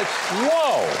very much.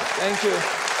 Whoa. Thank you.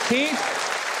 Keith,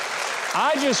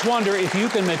 I just wonder if you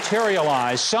can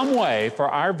materialize some way for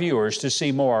our viewers to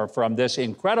see more from this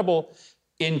incredible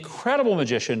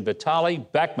magician,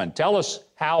 Vitaly Beckman. Tell us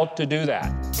how to do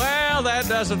that. Well, that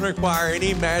doesn't require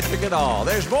any magic at all.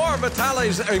 There's more of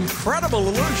Vitaly's incredible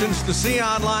illusions to see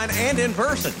online and in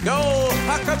person. Go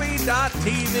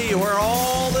Huckabee.tv, where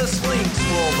all the slinks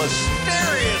will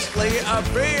mysteriously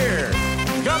appear.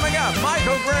 Coming up,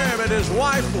 Michael Graham and his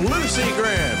wife, Lucy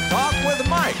Graham, talk with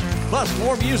Mike. Plus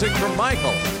more music from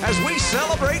Michael as we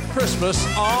celebrate Christmas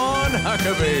on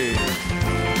Huckabee.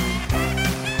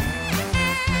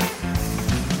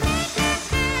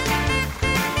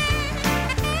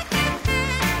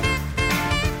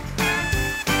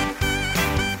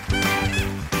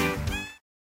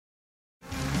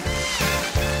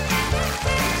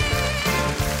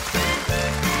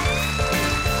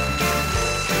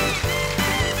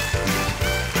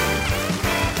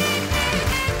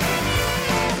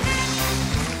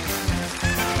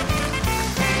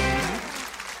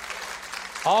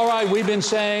 All right, we've been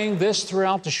saying this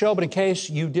throughout the show, but in case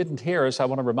you didn't hear us, I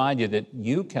want to remind you that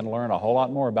you can learn a whole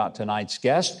lot more about tonight's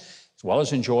guest. as well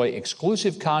as enjoy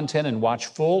exclusive content and watch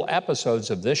full episodes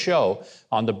of this show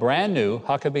on the brand new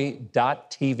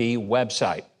Huckabee.tv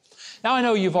website. Now, I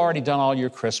know you've already done all your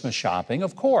Christmas shopping,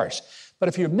 of course, but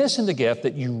if you're missing the gift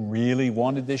that you really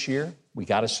wanted this year, we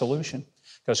got a solution.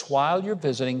 Because while you're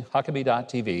visiting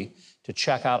Huckabee.tv to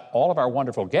check out all of our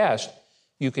wonderful guests,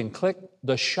 you can click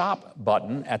the shop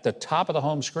button at the top of the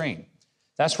home screen.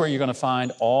 That's where you're going to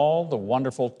find all the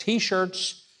wonderful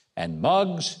T-shirts and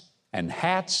mugs and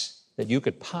hats that you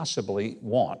could possibly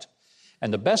want.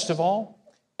 And the best of all,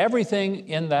 everything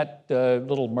in that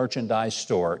little merchandise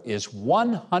store is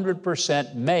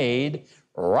 100% made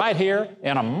right here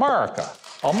in America.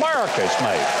 America's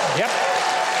made. Yep.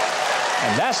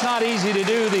 And that's not easy to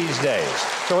do these days.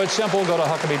 So it's simple. Go to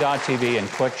Huckabee.tv and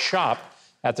click Shop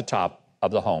at the top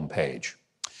of the home page.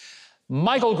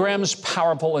 Michael Grimm's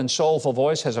powerful and soulful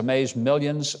voice has amazed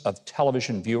millions of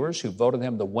television viewers who voted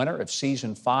him the winner of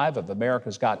Season 5 of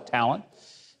America's Got Talent.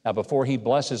 Now, before he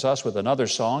blesses us with another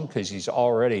song, because he's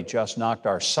already just knocked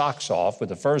our socks off with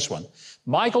the first one,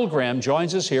 Michael Grimm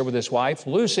joins us here with his wife,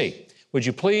 Lucy. Would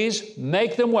you please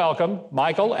make them welcome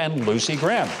Michael and Lucy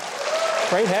Grimm?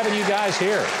 Great having you guys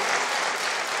here.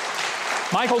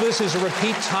 Michael, this is a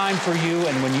repeat time for you,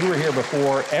 and when you were here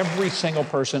before, every single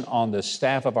person on the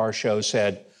staff of our show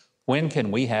said, when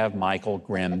can we have Michael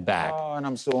Grimm back? Oh, and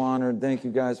I'm so honored. Thank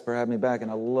you guys for having me back, and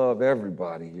I love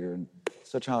everybody here, and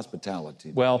such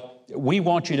hospitality. Well, we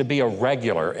want you to be a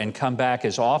regular and come back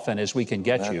as often as we can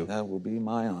get you. That will be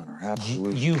my honor,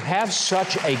 absolutely. You have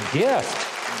such a gift,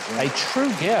 a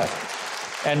true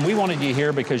gift. And we wanted you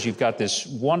here because you've got this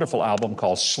wonderful album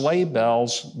called Sleigh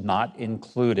Bells Not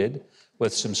Included,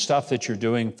 with some stuff that you're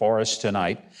doing for us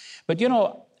tonight. But you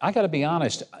know, I gotta be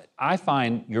honest, I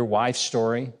find your wife's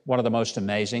story one of the most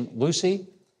amazing. Lucy,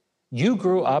 you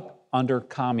grew up under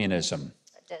communism.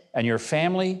 I did. And your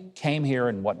family came here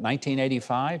in what,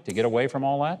 1985 to get away from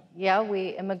all that? Yeah,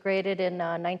 we immigrated in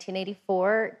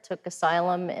 1984, took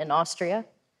asylum in Austria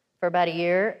for about a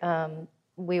year.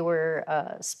 We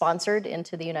were sponsored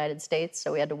into the United States,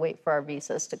 so we had to wait for our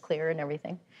visas to clear and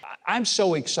everything. I'm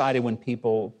so excited when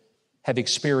people have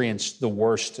experienced the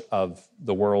worst of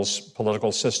the world's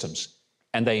political systems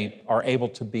and they are able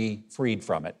to be freed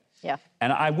from it. Yeah.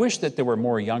 And I wish that there were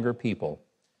more younger people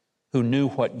who knew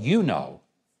what you know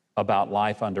about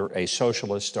life under a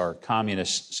socialist or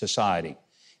communist society.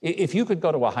 If you could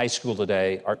go to a high school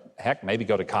today, or heck, maybe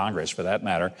go to Congress for that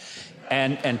matter,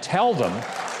 and tell them,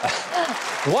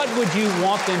 what would you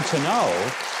want them to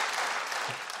know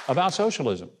about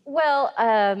socialism? Well,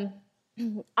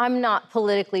 I'm not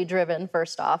politically driven,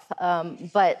 first off,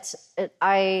 but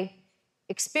I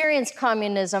experienced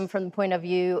communism from the point of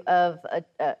view of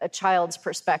a child's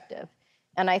perspective.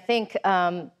 And I think,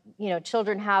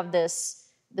 children have this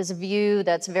view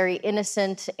that's very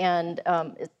innocent, and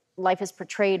life is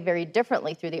portrayed very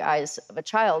differently through the eyes of a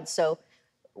child. So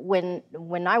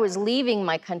when I was leaving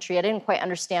my country, I didn't quite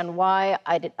understand why.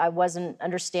 I wasn't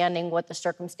understanding what the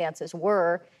circumstances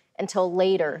were until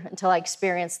later, until I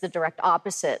experienced the direct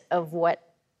opposite of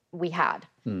what we had.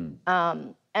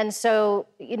 And so,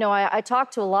 I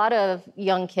talk to a lot of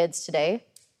young kids today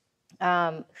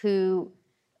who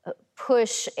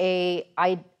push a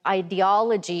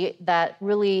ideology that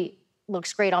really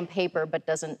looks great on paper but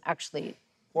doesn't actually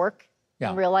work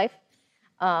in real life.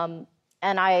 And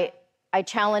I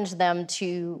challenge them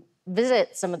to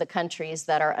visit some of the countries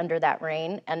that are under that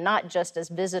reign, and not just as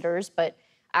visitors, but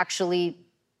actually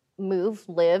move,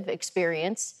 live,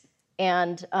 experience,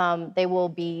 and they will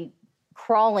be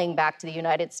crawling back to the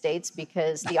United States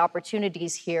because the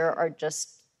opportunities here are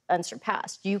just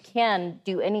unsurpassed. You can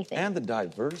do anything. And the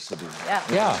diversity. Yeah.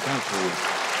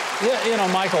 Yeah,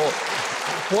 Michael,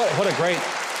 what a great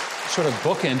sort of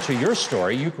bookend to your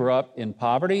story. You grew up in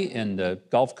poverty in the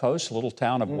Gulf Coast, a little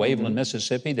town of Waveland,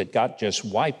 Mississippi, that got just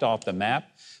wiped off the map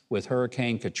with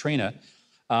Hurricane Katrina.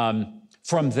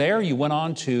 From there, you went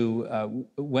on to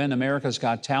win America's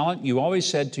Got Talent. You always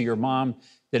said to your mom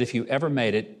that if you ever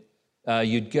made it,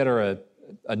 you'd get her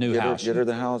a new house. Get her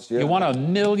the house, yeah. You won $1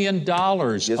 million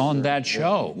on that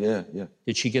show. Yeah.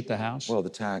 Did she get the house? Well,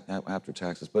 after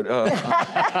taxes, but...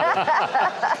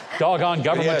 Doggone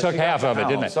government took half of it,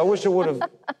 didn't it? So I wish I would have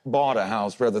bought a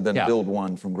house rather than build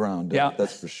one from ground up. Yeah.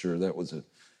 That's for sure. That was a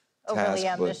Overly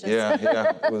task.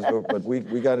 ambitious. But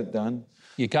we got it done.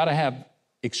 You got to have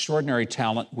extraordinary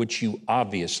talent, which you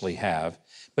obviously have,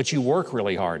 but you work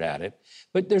really hard at it.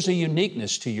 But there's a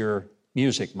uniqueness to your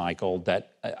music, Michael,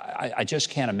 that I just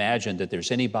can't imagine that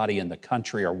there's anybody in the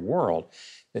country or world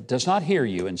that does not hear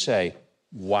you and say,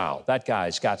 wow, that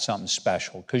guy's got something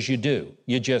special, because you do.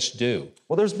 You just do.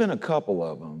 Well, there's been a couple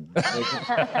of them. They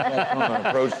come and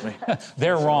approach me.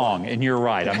 They're wrong, and you're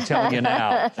right. I'm telling you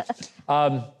now.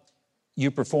 You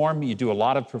perform, you do a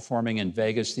lot of performing in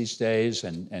Vegas these days,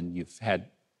 and you've had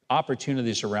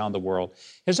opportunities around the world.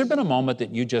 Has there been a moment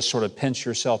that you just sort of pinched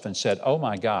yourself and said, oh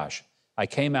my gosh, I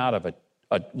came out of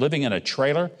living in a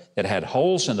trailer that had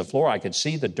holes in the floor, I could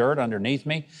see the dirt underneath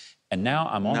me, and now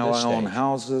I'm on this stage. Now I own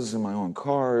houses and my own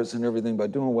cars and everything by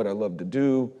doing what I love to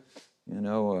do, and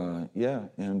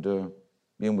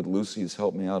being with Lucy has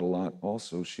helped me out a lot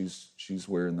also. She's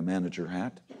wearing the manager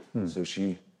hat, so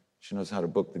she knows how to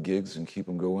book the gigs and keep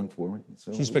them going for me.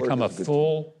 So she's become a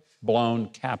full-blown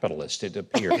capitalist, it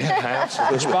appears. Yeah,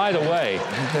 absolutely. Which, by the way,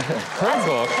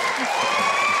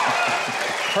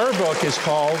 her book is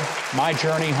called My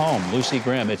Journey Home, Lucy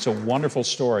Grimm. It's a wonderful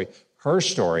story, her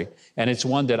story, and it's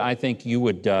one that I think you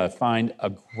would find a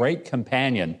great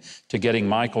companion to getting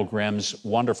Michael Grimm's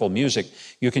wonderful music.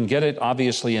 You can get it,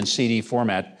 obviously, in CD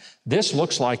format. This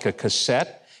looks like a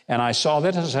cassette. And I saw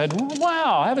that and I said,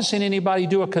 wow, I haven't seen anybody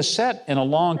do a cassette in a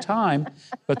long time.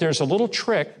 But there's a little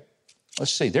trick.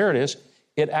 Let's see, there it is.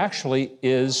 It actually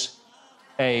is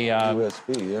a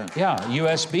USB, yeah. Yeah,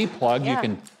 USB plug. Yeah. You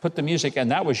can put the music,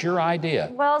 and that was your idea.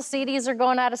 Well, CDs are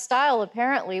going out of style,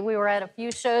 apparently. We were at a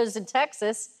few shows in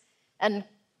Texas, and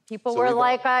people were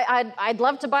like, I'd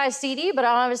love to buy a CD, but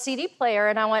I don't have a CD player.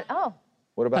 And I went, oh.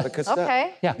 What about a cassette?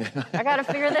 Okay. Yeah. I got to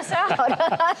figure this out.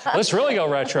 Let's really go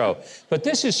retro. But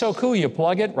this is so cool. You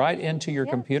plug it right into your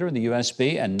computer in the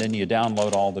USB, and then you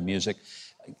download all the music.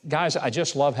 Guys, I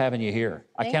just love having you here.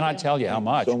 I cannot tell you how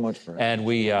much. So much for and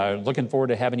we are looking forward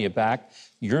to having you back.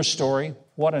 Your story,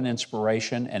 what an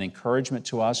inspiration and encouragement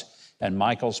to us, and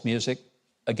Michael's music.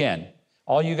 Again,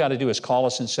 all you got to do is call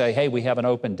us and say, hey, we have an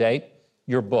open date.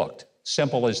 You're booked.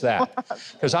 Simple as that.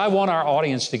 Because I want our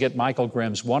audience to get Michael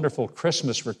Grimm's wonderful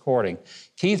Christmas recording.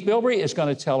 Keith Bilbrey is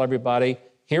going to tell everybody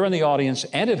here in the audience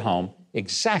and at home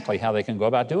exactly how they can go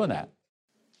about doing that.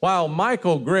 While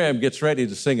Michael Grimm gets ready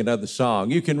to sing another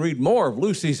song, you can read more of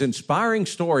Lucy's inspiring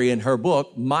story in her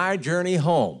book, My Journey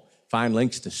Home. Find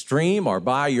links to stream or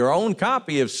buy your own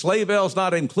copy of Sleigh Bells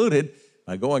Not Included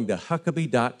by going to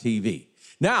Huckabee.tv.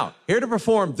 Now, here to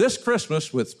perform this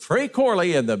Christmas with Trey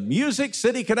Corley and the Music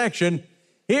City Connection,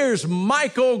 here's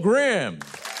Michael Grimm.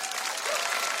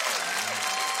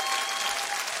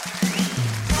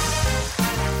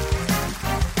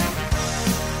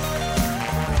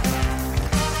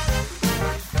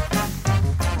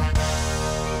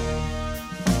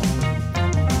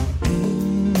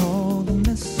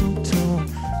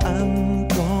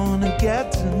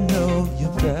 Get to know you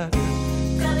better.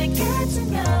 Gonna get to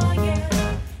know you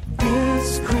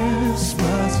this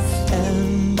Christmas.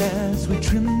 And as we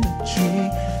trim the tree,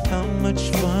 how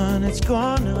much fun it's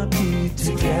gonna be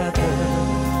together.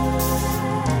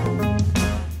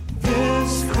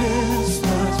 This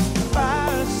Christmas, the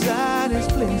fireside is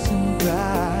blazing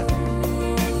bright.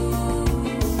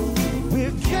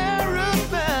 We're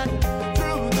caravan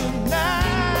through the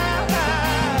night.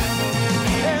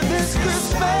 And this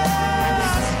Christmas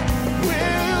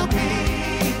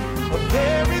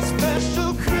very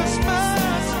special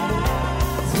Christmas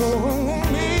for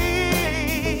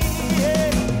me.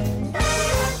 Yeah.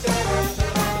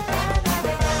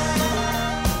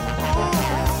 Oh,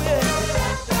 yeah.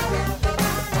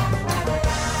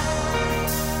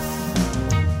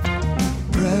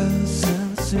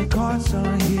 Presents and cards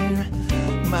are here.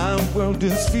 My world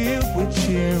is filled with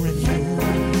cheer and you.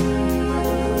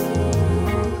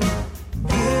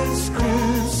 This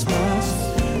Christmas,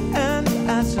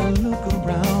 as I look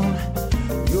around,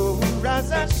 your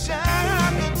eyes are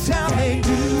shining, tell me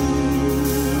do.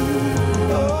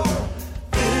 Oh,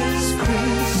 this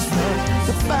Christmas,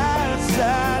 the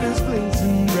fireside is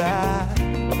blazing bright.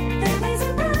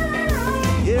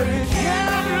 Every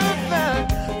caravan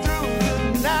through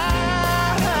the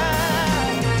night.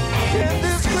 And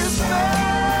this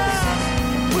Christmas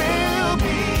will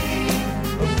be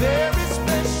a very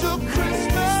special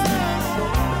Christmas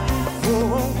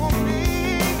for me.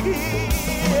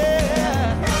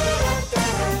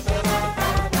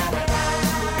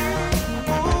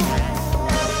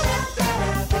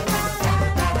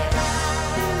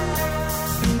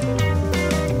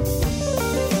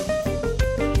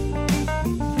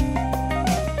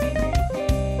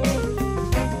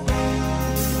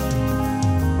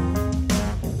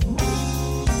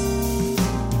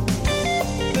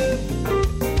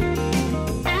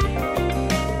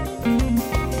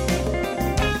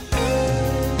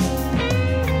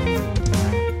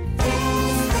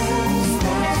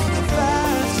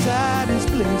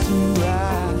 blazing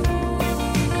bright.